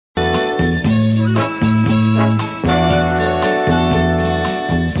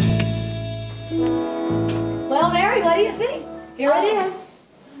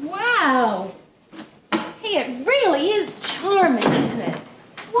charming, isn't it?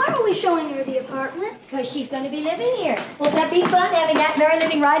 Why are we showing her the apartment? Because she's going to be living here. Won't that be fun, having Aunt Mary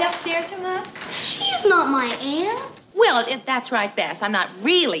living right upstairs from us? She's not my aunt. Well, that's right, Bess. I'm not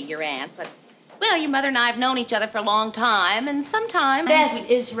really your aunt, but, well, your mother and I have known each other for a long time, and sometimes... Bess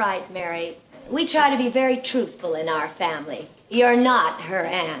is right, Mary. We try to be very truthful in our family. You're not her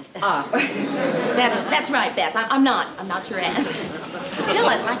aunt. Oh, that's right, Bess. I'm not your aunt.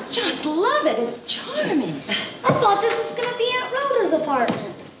 Phyllis, I just love it. It's charming. I thought this was going to be Aunt Rhoda's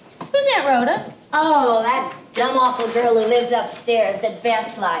apartment. Who's Aunt Rhoda? Oh, that dumb, awful girl who lives upstairs that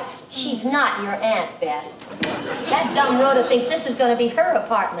Bess likes. She's not your aunt, Bess. That dumb Rhoda thinks this is going to be her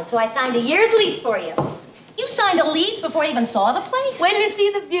apartment, so I signed a year's lease for you. You signed a lease before you even saw the place? When you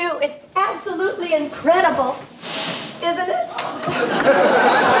see the view, it's absolutely incredible. Isn't it?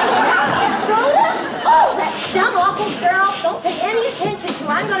 Rhoda? Oh, that dumb, awful girl. Don't pay any attention to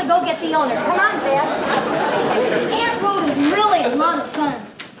her. I'm going to go get the owner. Come on, Bess. Aunt Rhoda's really a lot of fun.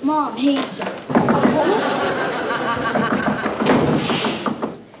 Mom hates her.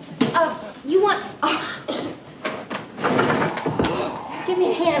 You want... Give me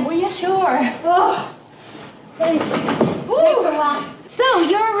a hand, will you? Sure. Oh, thanks. Thanks a lot. So,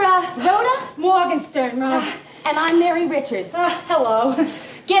 you're, Rhoda? Morgenstern, And I'm Mary Richards. hello.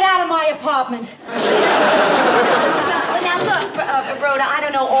 Get out of my apartment. Now, look, Rhoda, I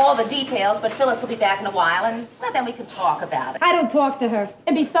don't know all the details, but Phyllis will be back in a while, and, well, then we can talk about it. I don't talk to her.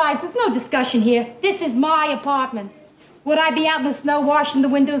 And besides, there's no discussion here. This is my apartment. Would I be out in the snow washing the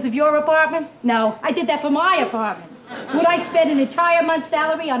windows of your apartment? No, I did that for my apartment. Would I spend an entire month's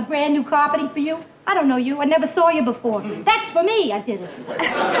salary on brand new carpeting for you? I don't know you. I never saw you before. That's for me. I did it.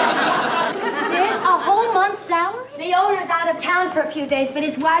 A whole month's salary? The owner's out of town for a few days, but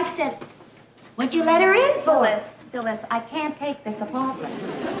his wife said, what'd you let her in for? Phyllis, I can't take this apartment.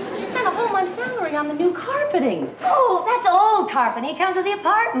 She spent a whole month's salary on the new carpeting. Oh, that's old carpeting. It comes with the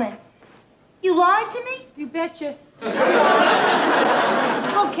apartment. You lied to me? You betcha.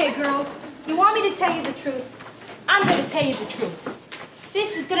 Okay, girls. You want me to tell you the truth? I'm going to tell you the truth.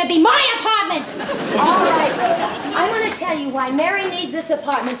 This is going to be my apartment! All right, Rhoda. I want to tell you why Mary needs this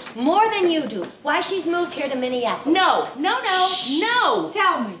apartment more than you do. Why she's moved here to Minneapolis. No.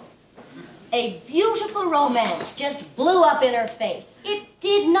 Tell me. A beautiful romance just blew up in her face. It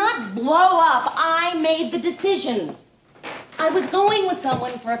did not blow up. I made the decision. I was going with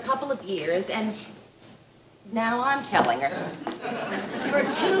someone for a couple of years, and now I'm telling her. For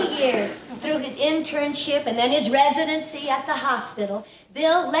 2 years, through his internship and then his residency at the hospital,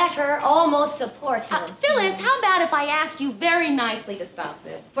 Bill let her almost support him. Phyllis, how about if I asked you very nicely to stop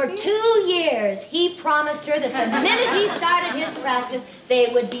this? For 2 years, he promised her that the minute he started his practice, they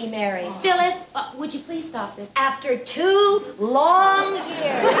would be married. Phyllis, would you please stop this? After 2 long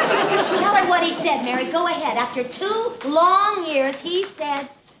years. Tell her what he said, Mary. Go ahead. After 2 long years, he said...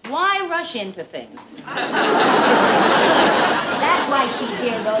 Why rush into things? That's why she's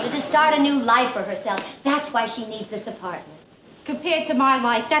here, Rhoda, to start a new life for herself. That's why she needs this apartment. Compared to my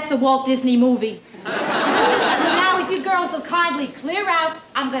life, that's a Walt Disney movie. So now, if you girls will kindly clear out,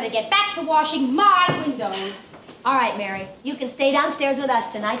 I'm going to get back to washing my windows. All right, Mary. You can stay downstairs with us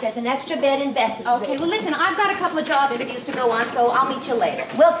tonight. There's an extra bed in Bess's room. Okay, well, listen, I've got a couple of job interviews to go on, so I'll meet you later.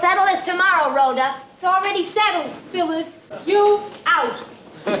 We'll settle this tomorrow, Rhoda. It's already settled, Phyllis. You out.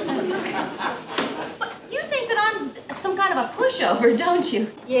 But you think that I'm some kind of a pushover, don't you?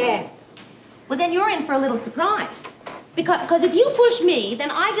 Yeah. Well, then you're in for a little surprise. Because if you push me,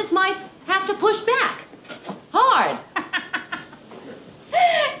 then I just might have to push back. Hard.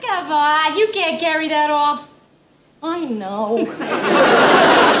 Come on, you can't carry that off. I know.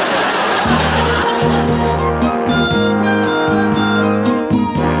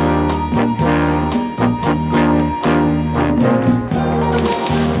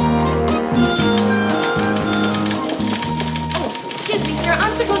 Excuse me, sir.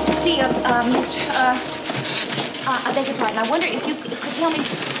 I'm supposed to see I beg your pardon. I wonder if you could tell me...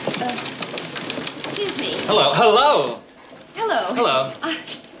 excuse me. Hello. Hello. Hello.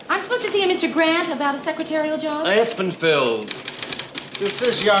 I'm supposed to see a Mr. Grant about a secretarial job? It's been filled. If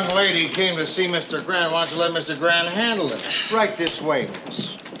this young lady came to see Mr. Grant, why don't you let Mr. Grant handle it? Right this way,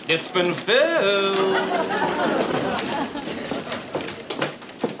 miss. It's been filled.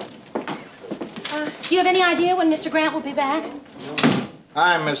 Do you have any idea when Mr. Grant will be back?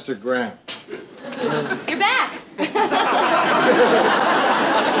 Hi, Mr. Grant. You're back.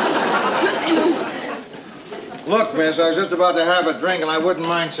 Look, miss, I was just about to have a drink, and I wouldn't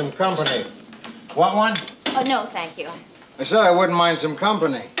mind some company. Want one? Oh, no, thank you. I said I wouldn't mind some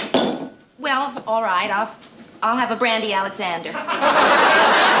company. Well, all right. I'll have a brandy Alexander.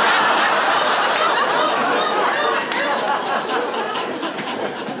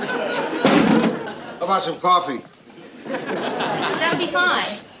 How about some coffee? That'll be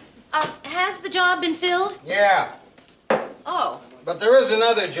fine. Has the job been filled? Yeah. Oh. But there is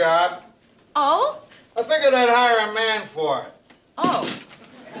another job. Oh? I figured I'd hire a man for it. Oh.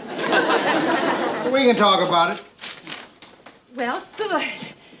 We can talk about it. Well, good.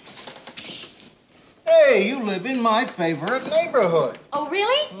 Hey, you live in my favorite neighborhood. Oh,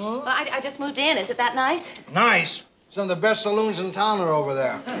 really? Huh? Well, I just moved in. Is it that nice? Nice. Some of the best saloons in town are over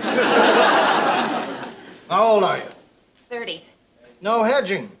there. How old are you? 30. No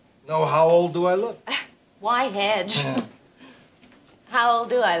hedging. No, how old do I look? Why hedge? How old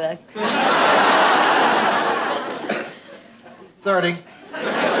do I look? 30.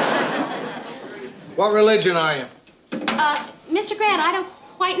 What religion are you? Mr. Grant, I don't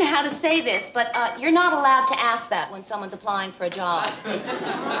quite know how to say this, but you're not allowed to ask that when someone's applying for a job.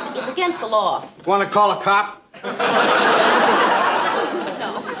 It's against the law. Want to call a cop?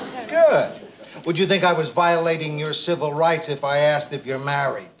 No. Good. Would you think I was violating your civil rights if I asked if you're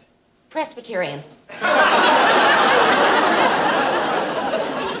married? Presbyterian.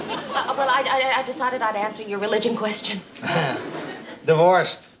 Well, I decided I'd answer your religion question.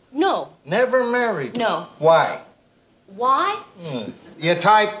 Divorced? No. Never married? No. Why? Why? You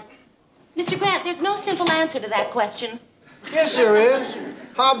type? Mr. Grant, there's no simple answer to that question. Yes, there is.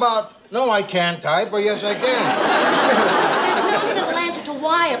 How about, no, I can't type, or yes, I can? There's no simple answer to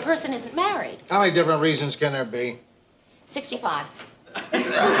why a person isn't married. How many different reasons can there be? 65.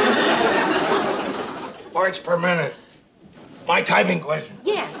 Words per minute. My typing question.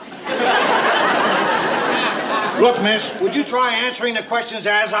 Yes. Look, miss, would you try answering the questions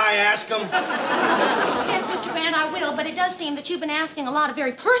as I ask them? Yes, Mr. Grant, I will, but it does seem that you've been asking a lot of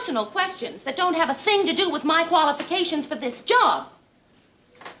very personal questions that don't have a thing to do with my qualifications for this job.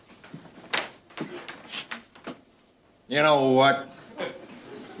 You know what?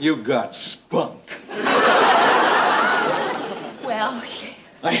 You got spunk. Well,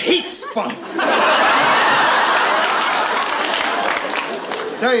 I hate spunk.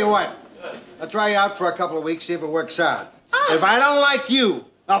 Tell you what, I'll try you out for a couple of weeks, see if it works out. Oh. If I don't like you,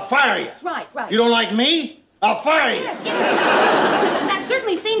 I'll fire you. Right. You don't like me? I'll fire you. Yes. That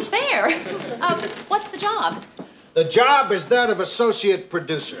certainly seems fair. What's the job? The job is that of associate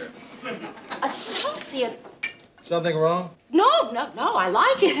producer. Associate? Something wrong? No, I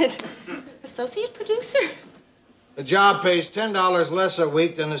like it. Associate producer. The job pays $10 less a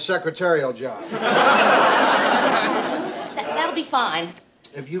week than the secretarial job. That'll be fine.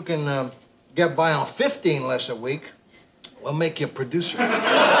 If you can get by on 15 less a week, we'll make you producer.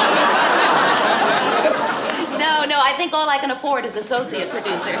 No, I think all I can afford is associate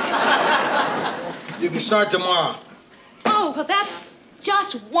producer. You can start tomorrow. Oh, well, that's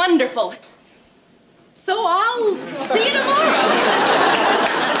just wonderful. So I'll see you tomorrow.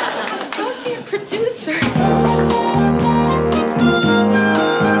 Associate producer.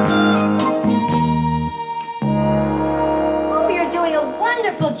 Oh, you're doing a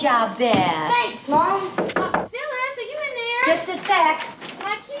wonderful job, Bess. Thanks, Mom. Phyllis, are you in there? Just a sec.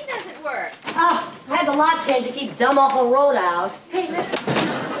 My key doesn't work. Oh, I had the lock change to keep dumb awful Rhoda out. Hey, listen.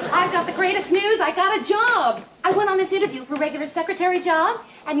 I've got the greatest news. I got a job. I went on this interview for a regular secretary job,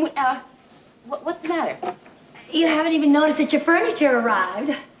 and what's the matter? You haven't even noticed that your furniture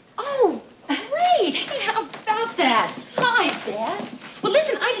arrived. Oh, great. Hey, how about that? Hi, Bess. Well,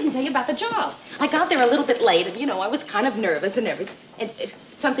 listen, I didn't tell you about the job. I got there a little bit late, and, I was kind of nervous and everything. And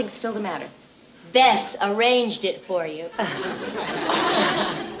something's still the matter. Bess arranged it for you.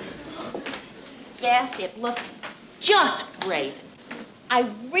 Bess, it looks just great. I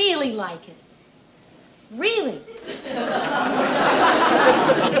really like it. Really.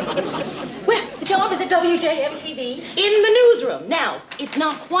 Well, the job is at WJM-TV in the newsroom. Now, it's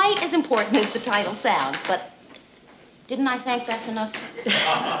not quite as important as the title sounds, but didn't I thank Bess enough?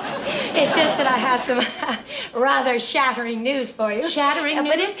 It's just that I have some rather shattering news for you. Shattering news?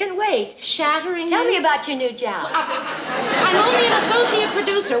 But it can wait. Shattering Tell news? me about your new job. I'm only an associate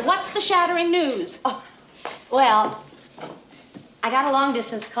producer. What's the shattering news? Oh, well, I got a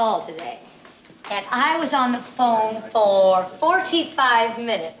long-distance call today. And I was on the phone for 45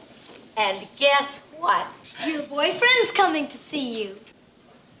 minutes. And guess what? Your boyfriend's coming to see you.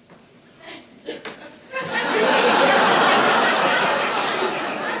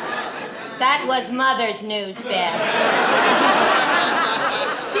 That was Mother's news, Bess.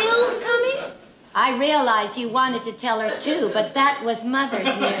 Bill's coming? I realized you wanted to tell her, too, but that was Mother's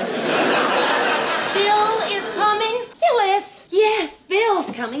news. Bill is coming? Phyllis! Yes, Bill's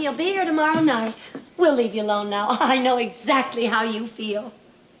coming. He'll be here tomorrow night. We'll leave you alone now. I know exactly how you feel.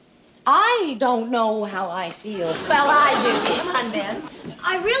 I don't know how I feel. Well, I do. Come on, Ben.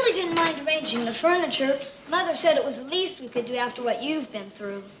 I really didn't mind arranging the furniture. Mother said it was the least we could do after what you've been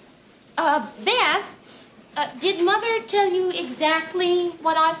through. Bess, did Mother tell you exactly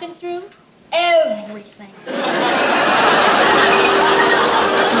what I've been through? Everything. All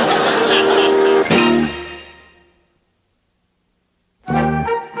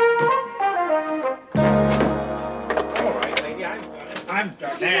right, lady, I'm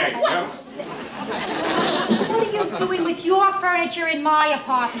done. There you go. What are you doing with your furniture in my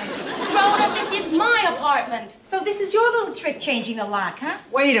apartment? Rhoda, this is my apartment. So this is your little trick changing the lock, huh?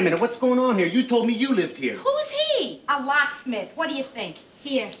 Wait a minute, what's going on here? You told me you lived here. Who's he? A locksmith. What do you think?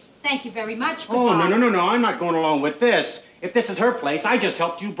 Here. Thank you very much. Oh, Goodbye. no, I'm not going along with this. If this is her place, I just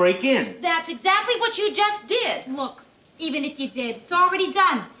helped you break in. That's exactly what you just did. Look, even if you did, it's already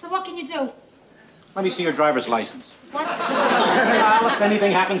done. So what can you do? Let me see your driver's license. What? Well, if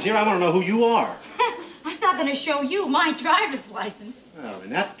anything happens here, I want to know who you are. I'm not going to show you my driver's license. Well,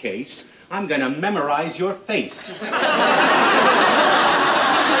 in that case, I'm going to memorize your face.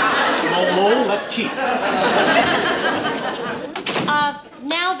 Mole, left cheek.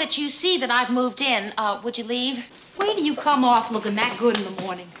 Now that you see that I've moved in, would you leave? Where do you come off looking that good in the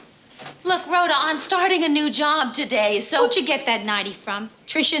morning? Look, Rhoda, I'm starting a new job today, so... Where'd you get that 90 from?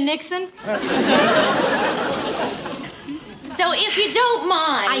 Tricia Nixon? So if you don't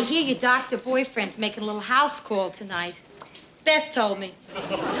mind... I hear your doctor boyfriend's making a little house call tonight. Beth told me.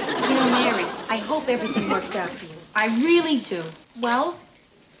 You know, Mary, I hope everything works out for you. I really do. Well,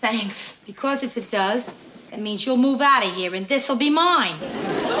 thanks. Because if it does, that means you'll move out of here and this'll be mine.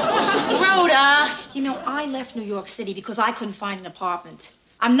 Rhoda! You know, I left New York City because I couldn't find an apartment.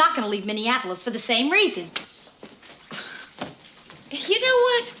 I'm not going to leave Minneapolis for the same reason. You know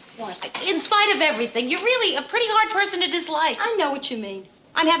what? What? In spite of everything, you're really a pretty hard person to dislike. I know what you mean.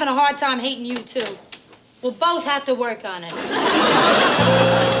 I'm having a hard time hating you, too. We'll both have to work on it.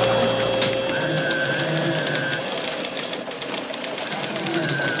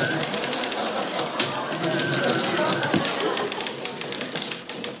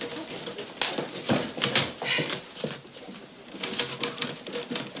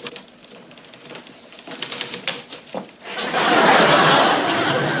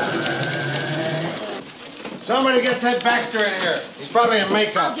 Somebody get Ted Baxter in here. He's probably in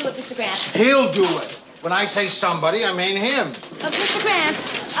makeup. I'll do it, Mr. Grant. He'll do it. When I say somebody, I mean him. Mr. Grant,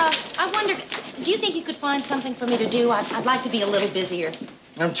 I wondered, do you think you could find something for me to do? I'd like to be a little busier.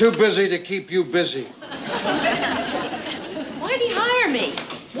 I'm too busy to keep you busy. Why did he hire me?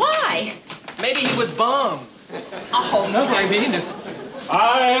 Why? Maybe he was bombed. Oh, No, I mean it.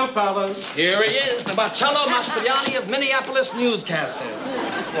 Hi, fellas. Here he is, the Marcello Mastroianni of Minneapolis newscasters.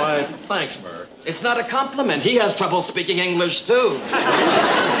 Why, thanks, Murr. It's not a compliment. He has trouble speaking English, too.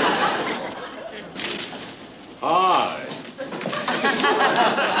 Hi.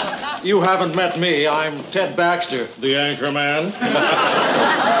 You haven't met me. I'm Ted Baxter, the anchor man.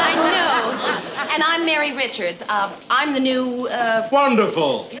 I know. And I'm Mary Richards. I'm the new,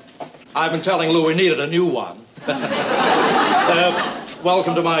 Wonderful. I've been telling Lou we needed a new one.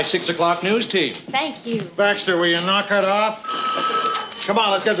 Welcome to my 6 o'clock news team. Thank you. Baxter, will you knock it off? Come on,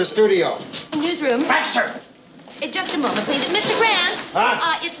 let's get to the studio. Newsroom. Baxter! Just a moment, please. Mr. Grant.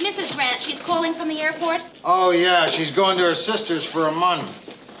 Huh? It's Mrs. Grant. She's calling from the airport. Oh, yeah, she's going to her sister's for a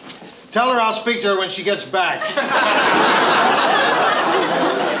month. Tell her I'll speak to her when she gets back.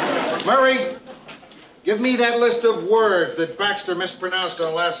 Murray, give me that list of words that Baxter mispronounced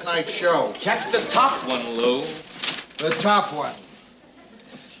on last night's show. Check the top one, Lou. The top one.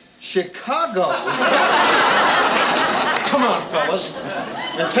 Chicago. Come on, fellas.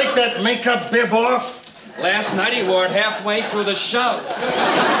 And take that makeup bib off. Last night he wore it halfway through the show.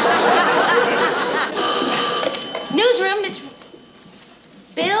 Newsroom, Miss...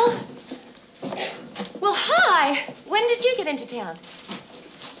 Bill? Well, hi. When did you get into town?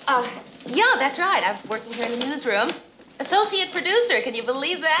 Yeah, that's right. I'm working here in the newsroom. Associate producer, can you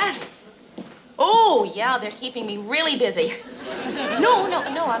believe that? Oh, yeah, they're keeping me really busy. No,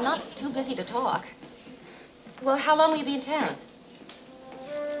 I'm not too busy to talk. Well, how long will you be in town?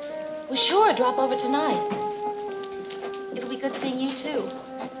 Well, sure, drop over tonight. It'll be good seeing you, too.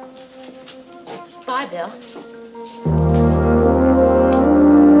 Bye, Bill.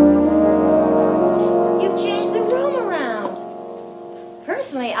 You've changed the room around.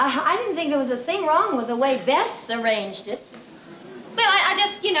 Personally, I didn't think there was a thing wrong with the way Bess arranged it. Well, I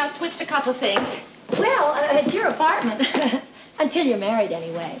just, switched a couple of things. Well, it's your apartment. Until you're married,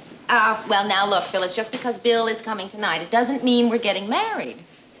 anyway. Well, now look, Phyllis, just because Bill is coming tonight, it doesn't mean we're getting married.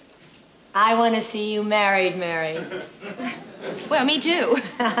 I want to see you married, Mary. Well, me too.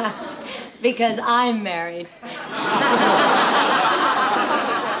 Because I'm married.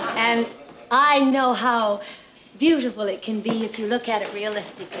 I know how beautiful it can be if you look at it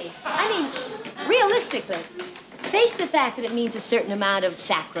realistically. I mean, realistically. Face the fact that it means a certain amount of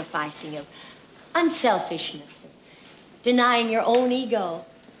sacrificing, of unselfishness, denying your own ego,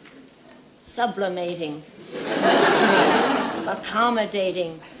 sublimating,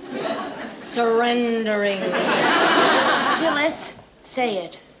 accommodating, surrendering. Phyllis, Say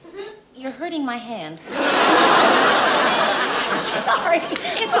it. you're hurting my hand. I'm sorry.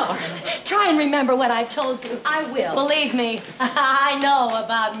 It's all right. Try and remember what I've told you. I will. Believe me, I know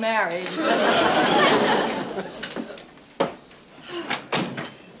about marriage.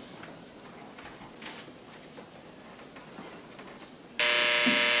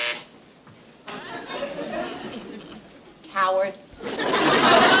 Coward.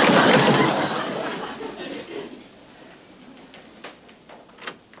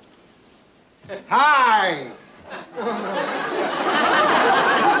 Hi!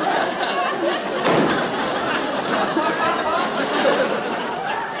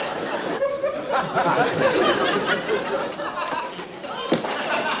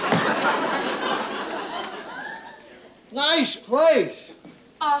 Nice place.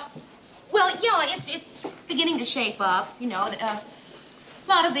 Well, yeah, it's beginning to shape up. You know, a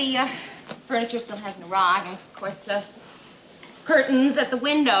lot of the furniture still hasn't arrived, and of course, curtains at the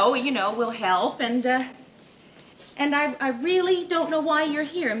window, you know, will help. And I really don't know why you're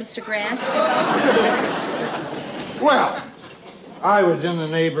here, Mr. Grant. Well, I was in the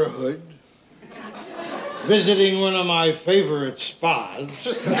neighborhood visiting one of my favorite spas.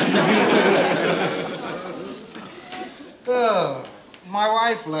 Oh, my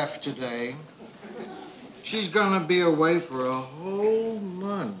wife left today. She's gonna be away for a whole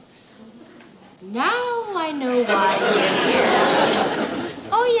month. Now I know why you're here.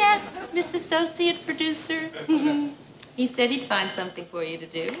 Oh, yes, Miss Associate Producer. He said he'd find something for you to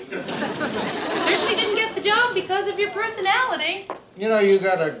do. Certainly didn't get the job because of your personality. You know, you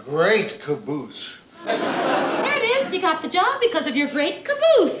got a great caboose. There it is. You got the job because of your great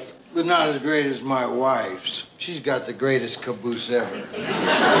caboose. But not as great as my wife's. She's got the greatest caboose ever.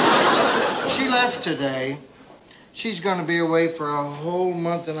 She left today. She's gonna be away for a whole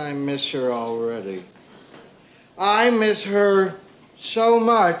month, and I miss her already. I miss her so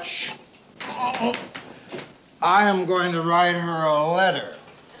much. I am going to write her a letter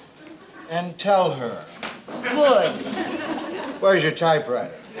and tell her. Good. Where's your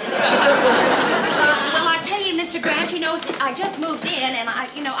typewriter? Well, I tell you, Mr. Grant, you know, I just moved in, and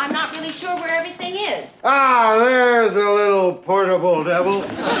I'm not really sure where everything is. Ah, there's a little portable devil.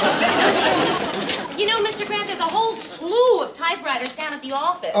 You know, Mr. Grant, there's a whole slew of typewriters down at the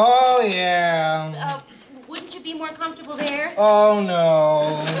office. Oh, yeah. Wouldn't you be more comfortable there? Oh,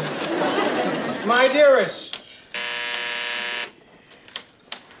 no. My dearest.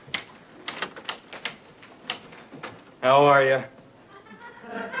 How are you?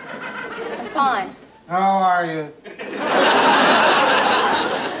 I'm fine. How are you?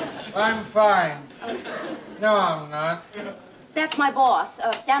 I'm fine. No, I'm not. That's my boss,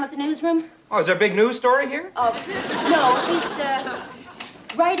 down at the newsroom. Oh, is there a big news story here? No, he's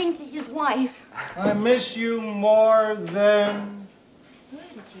writing to his wife. I miss you more than... Where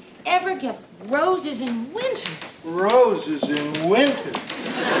did you ever get roses in winter? Roses in winter.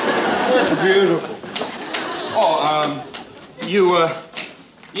 That's beautiful. Oh,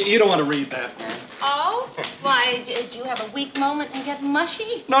 you don't want to read that, man. Oh? Why, did you have a weak moment and get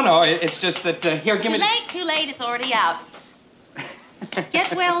mushy? No, it's just that, here, give me... Too late, it's already out.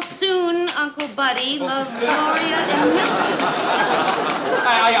 Get well soon, Uncle Buddy. Love, Gloria and Milton.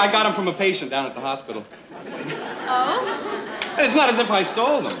 I got them from a patient down at the hospital. Oh? It's not as if I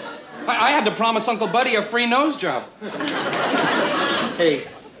stole them. I had to promise Uncle Buddy a free nose job. Hey,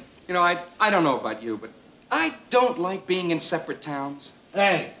 you know, I don't know about you, but I don't like being in separate towns.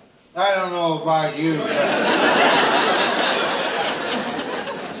 Hey, I don't know about you.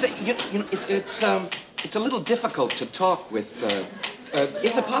 Say, you know, it's a little difficult to talk with.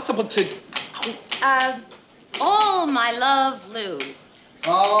 Is it possible to? All my love, Lou.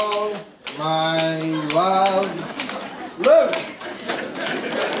 All my love, Lou.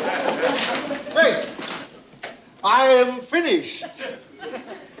 Hey, I am finished.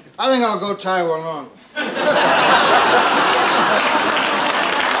 I think I'll go tie one on.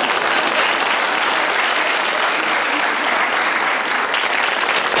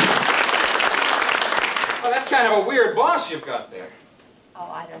 Well, that's kind of a weird boss you've got there. Oh,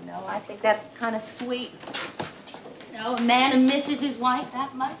 I don't know. I think that's kind of sweet. You know, a man who misses his wife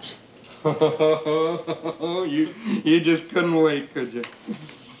that much. You just couldn't wait, could you?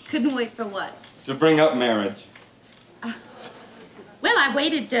 Couldn't wait for what? To bring up marriage. Well, Well, I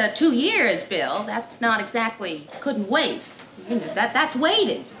waited 2 years, Bill. That's not exactly couldn't wait. You know, that's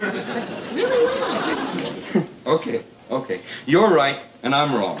waiting. That's really waiting. Okay. You're right, and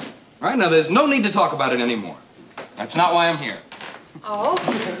I'm wrong. All right, now there's no need to talk about it anymore. That's not why I'm here. Oh?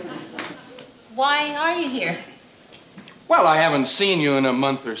 Why are you here? Well, I haven't seen you in a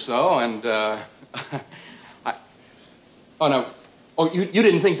month or so, and, you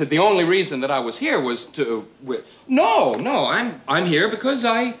didn't think that the only reason that I was here was to... No, I'm here because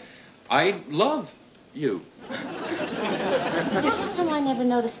I love you. How come I never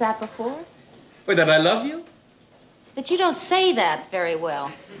noticed that before? Wait, that I love you? That you don't say that very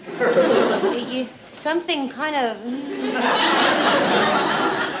well. Something kind of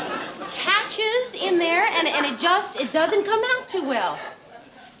catches in there, and it doesn't come out too well.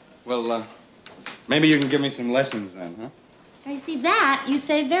 Well, maybe you can give me some lessons then, huh? I see that you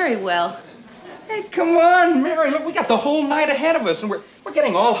say very well. Hey, come on, Mary. Look, we got the whole night ahead of us, and we're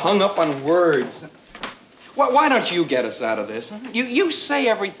getting all hung up on words. Why don't you get us out of this? Huh? You say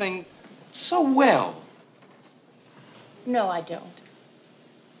everything so well. No, I don't.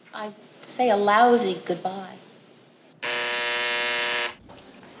 I say a lousy goodbye.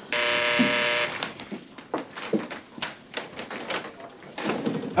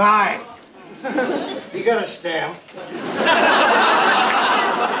 Hi. You got a stamp?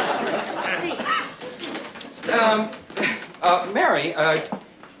 See. Mary,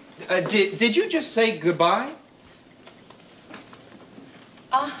 did you just say goodbye?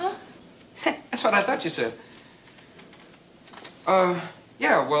 Uh-huh. That's what I thought you said.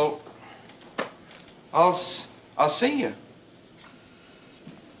 Yeah, well, I'll see you.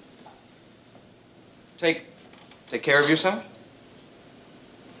 Take care of yourself.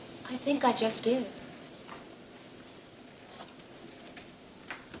 I think I just did.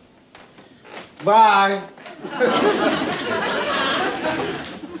 Bye.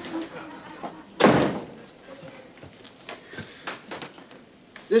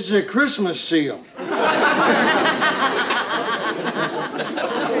 This is a Christmas seal. Is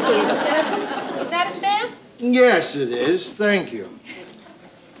that a stamp? Yes, it is. Thank you.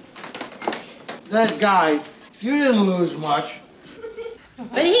 That guy, you didn't lose much.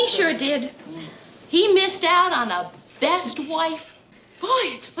 But he sure did. He missed out on a best wife. Boy,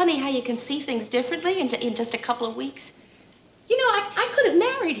 it's funny how you can see things differently in just a couple of weeks. You know, I could have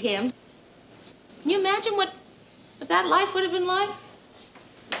married him. Can you imagine what that life would have been like?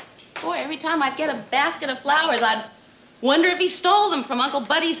 Boy, every time I'd get a basket of flowers, I'd wonder if he stole them from Uncle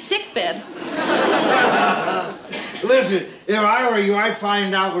Buddy's sickbed. Listen, if I were you, I'd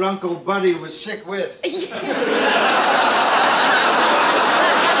find out what Uncle Buddy was sick with.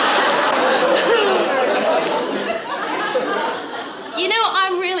 You know,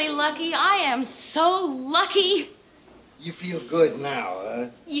 I'm really lucky. I am so lucky. You feel good now, huh?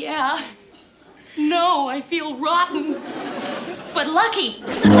 Yeah. No, I feel rotten. But lucky.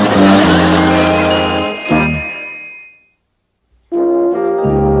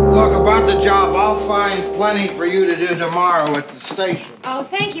 Look, about the job, I'll find plenty for you to do tomorrow at the station. Oh,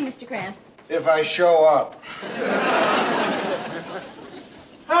 thank you, Mr. Grant. If I show up.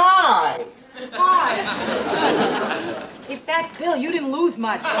 Hi. Hi. If that's Bill, you didn't lose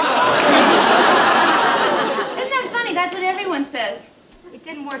much. Isn't that funny? That's what everyone says. It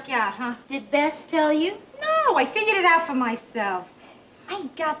didn't work out, huh? Did Bess tell you? No, I figured it out for myself. I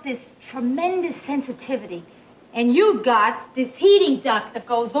got this tremendous sensitivity. And you've got this heating duct that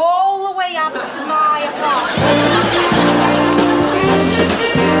goes all the way up to my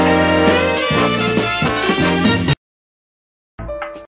apartment.